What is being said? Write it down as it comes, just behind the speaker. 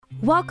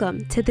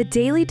Welcome to the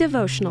Daily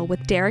Devotional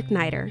with Derek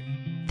Niter.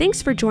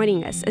 Thanks for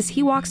joining us as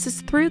he walks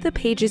us through the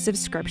pages of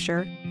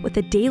Scripture with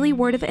a daily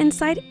word of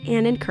insight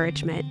and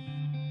encouragement.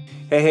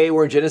 Hey,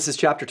 we're in Genesis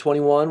chapter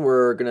 21.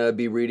 We're going to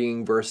be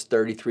reading verse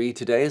 33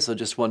 today, so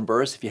just one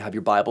verse. If you have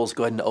your Bibles,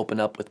 go ahead and open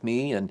up with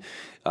me, and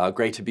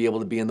great to be able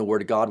to be in the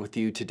Word of God with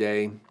you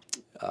today.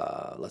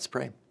 Let's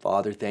pray.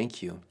 Father,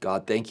 thank you.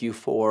 God, thank you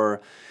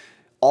for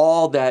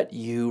all that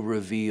you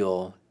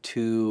reveal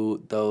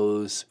to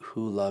those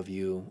who love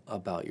you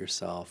about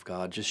yourself.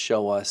 God, just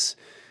show us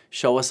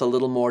a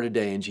little more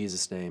today in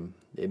Jesus' name.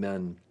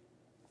 Amen.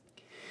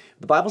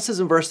 The Bible says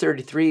in verse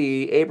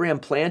 33, Abraham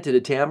planted a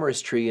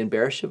tamarisk tree in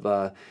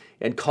Beersheba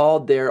and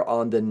called there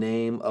on the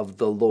name of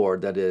the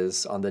Lord, that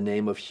is, on the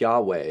name of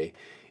Yahweh.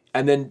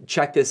 And then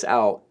check this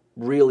out,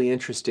 really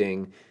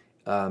interesting,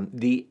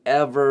 the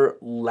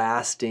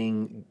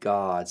everlasting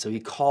God. So he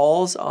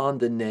calls on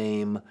the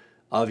name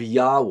of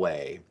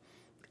Yahweh.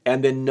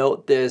 And then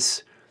note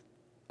this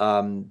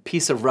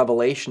piece of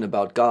revelation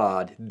about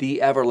God,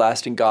 the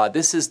everlasting God.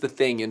 This is the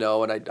thing, and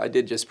I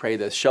did just pray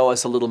this, show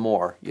us a little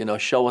more,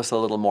 show us a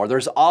little more.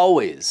 There's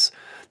always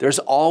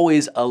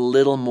a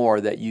little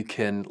more that you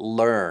can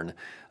learn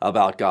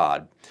about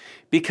God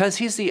because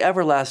he's the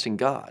everlasting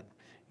God.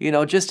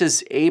 Just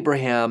as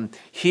Abraham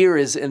here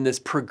is in this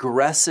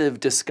progressive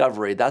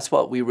discovery, that's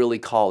what we really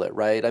call it,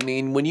 right? I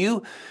mean, when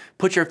you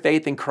put your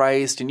faith in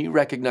Christ and you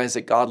recognize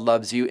that God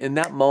loves you, in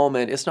that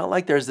moment, it's not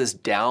like there's this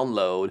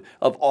download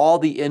of all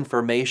the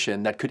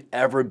information that could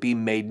ever be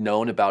made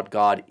known about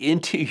God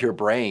into your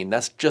brain.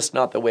 That's just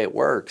not the way it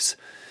works.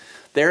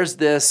 There's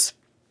this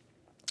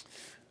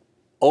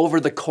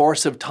over the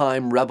course of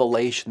time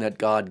revelation that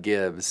God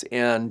gives.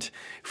 And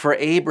for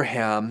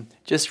Abraham,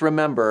 just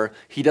remember,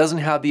 he doesn't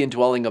have the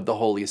indwelling of the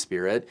Holy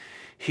Spirit.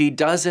 He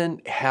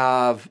doesn't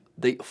have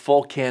the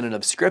full canon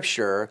of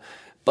Scripture,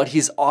 but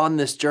he's on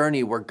this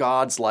journey where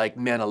God's like,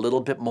 man, a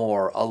little bit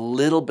more,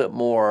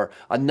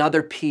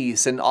 another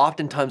piece. And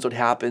oftentimes what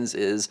happens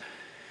is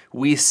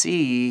we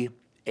see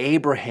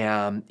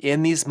Abraham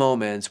in these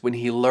moments when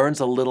he learns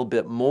a little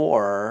bit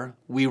more,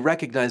 we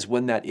recognize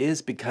when that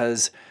is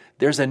because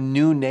there's a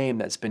new name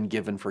that's been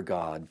given for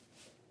God.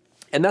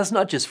 And that's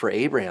not just for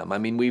Abraham. I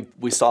mean,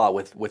 we saw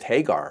it with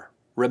Hagar.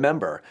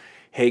 Remember,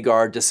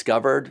 Hagar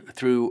discovered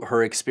through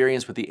her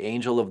experience with the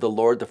angel of the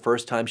Lord the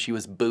first time she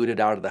was booted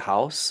out of the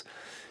house,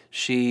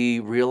 she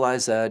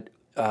realized that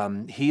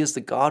he is the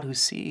God who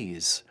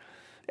sees.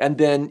 And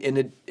then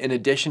in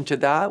addition to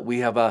that, we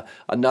have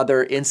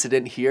another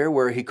incident here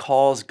where he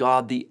calls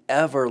God the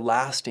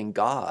everlasting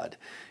God.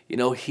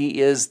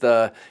 He's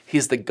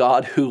the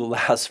God who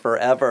lasts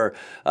forever.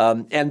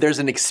 And there's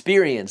an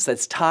experience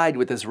that's tied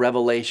with this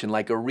revelation,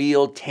 like a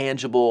real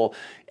tangible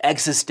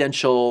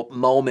existential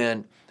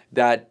moment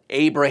that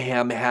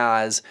Abraham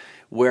has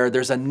where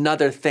there's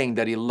another thing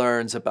that he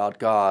learns about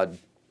God.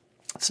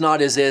 It's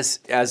not as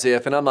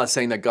if, and I'm not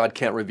saying that God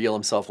can't reveal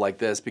himself like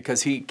this,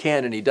 because he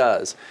can and he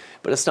does,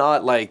 but it's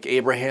not like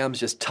Abraham's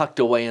just tucked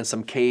away in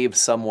some cave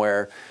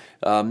somewhere.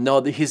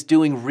 No, he's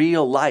doing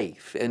real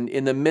life. And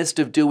in the midst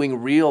of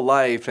doing real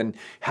life and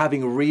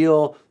having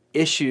real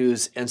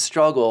issues and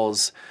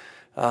struggles,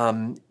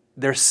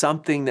 there's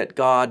something that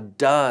God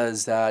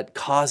does that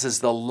causes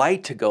the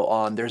light to go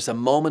on. There's a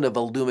moment of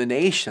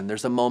illumination.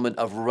 There's a moment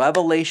of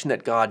revelation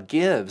that God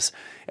gives.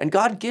 And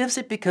God gives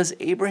it because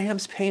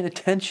Abraham's paying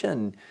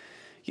attention.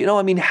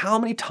 How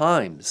many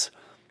times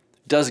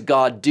does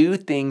God do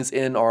things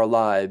in our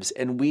lives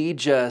and we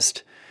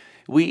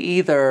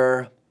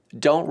either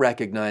don't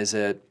recognize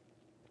it,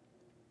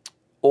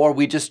 or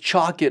we just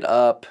chalk it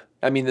up.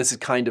 I mean, this is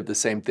kind of the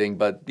same thing,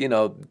 but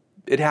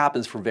it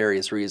happens for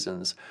various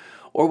reasons.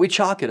 Or we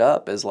chalk it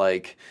up as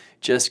like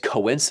just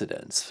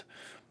coincidence.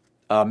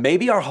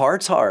 Maybe our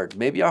heart's hard.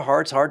 Maybe our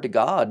heart's hard to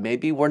God.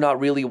 Maybe we're not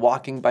really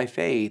walking by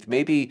faith.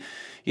 Maybe,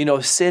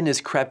 sin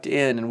has crept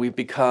in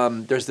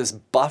and there's this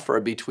buffer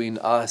between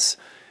us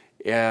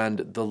and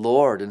the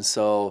Lord. And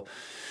so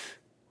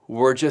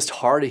we're just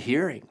hard of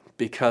hearing,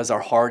 because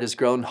our heart has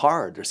grown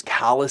hard. There's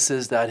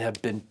calluses that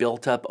have been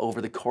built up over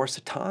the course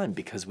of time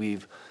because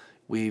we've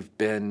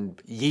been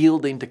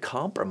yielding to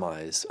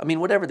compromise. I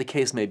mean, whatever the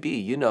case may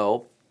be,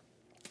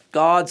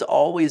 God's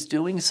always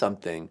doing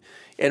something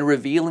and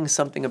revealing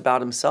something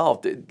about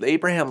himself.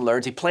 Abraham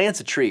learns, he plants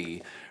a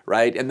tree,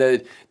 right? And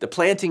the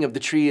planting of the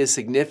tree is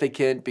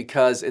significant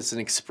because it's an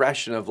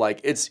expression of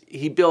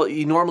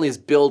he normally is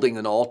building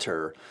an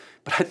altar,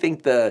 but I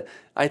think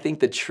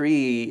the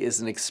tree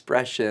is an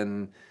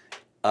expression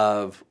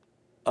of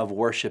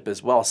worship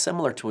as well,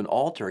 similar to an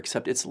altar,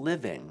 except it's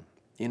living.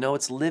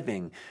 It's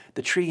living.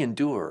 The tree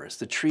endures.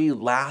 The tree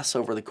lasts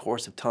over the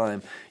course of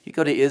time. You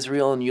go to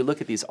Israel and you look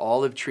at these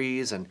olive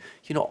trees, and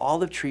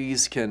olive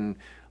trees can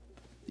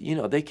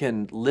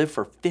live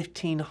for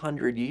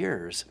 1,500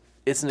 years.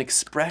 It's an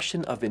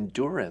expression of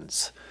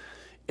endurance.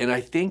 And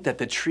I think that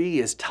the tree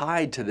is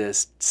tied to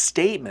this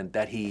statement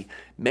that he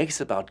makes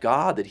about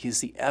God, that he's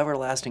the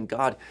everlasting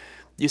God.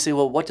 You say,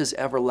 well, what does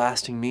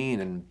everlasting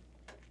mean? And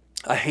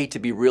I hate to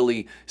be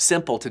really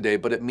simple today,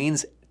 but it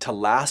means to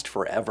last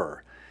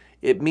forever.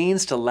 It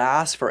means to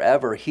last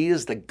forever. He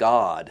is the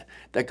God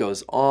that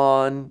goes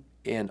on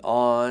and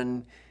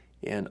on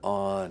and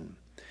on.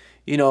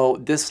 You know,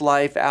 this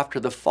life after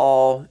the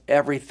fall,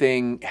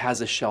 everything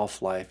has a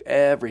shelf life.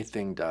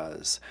 Everything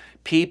does.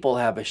 People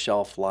have a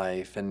shelf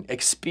life, and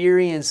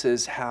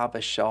experiences have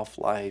a shelf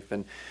life.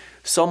 And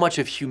so much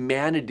of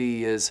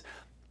humanity is,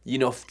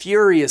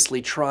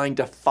 furiously trying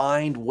to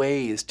find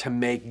ways to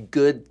make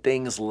good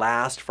things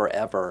last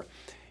forever.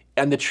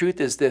 And the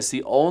truth is this: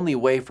 the only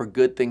way for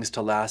good things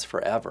to last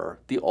forever,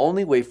 the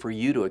only way for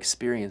you to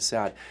experience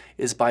that,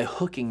 is by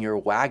hooking your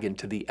wagon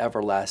to the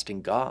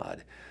everlasting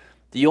God.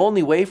 The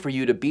only way for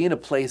you to be in a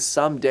place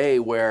someday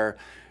where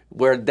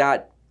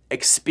that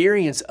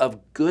experience of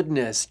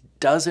goodness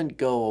doesn't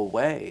go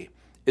away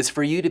is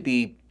for you to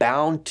be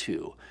bound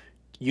to,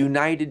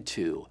 united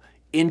to,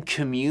 in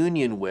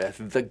communion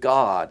with the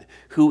God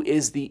who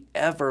is the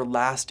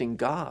everlasting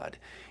God.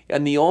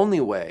 And the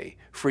only way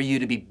for you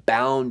to be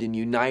bound and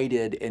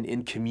united and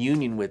in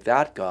communion with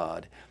that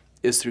God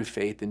is through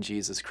faith in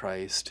Jesus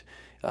Christ.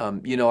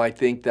 I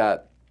think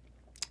that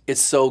it's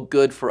so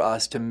good for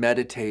us to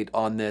meditate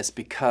on this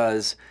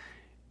because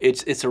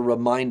it's a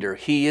reminder.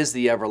 He is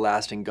the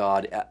everlasting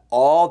God.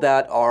 All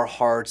that our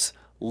hearts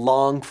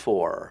long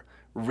for,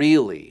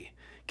 really,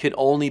 can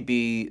only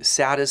be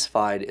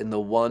satisfied in the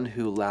one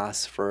who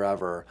lasts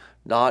forever,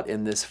 not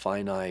in this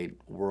finite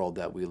world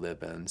that we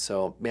live in.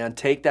 So, man,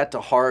 take that to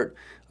heart.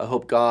 I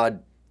hope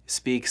God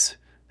speaks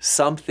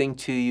something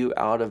to you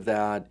out of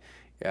that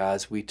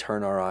as we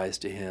turn our eyes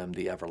to Him,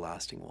 the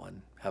everlasting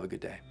one. Have a good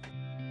day.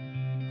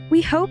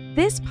 We hope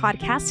this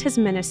podcast has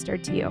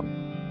ministered to you.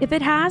 If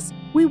it has,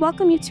 we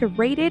welcome you to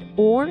rate it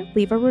or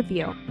leave a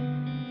review.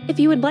 If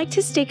you would like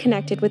to stay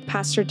connected with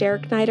Pastor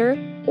Derek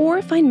Neider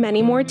or find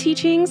many more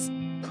teachings,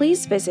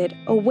 please visit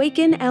awakenlv.org.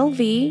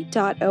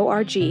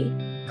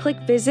 Click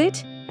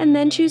Visit and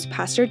then choose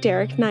Pastor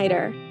Derek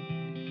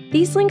Neider.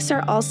 These links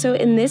are also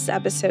in this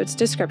episode's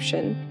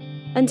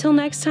description. Until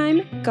next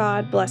time,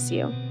 God bless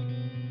you.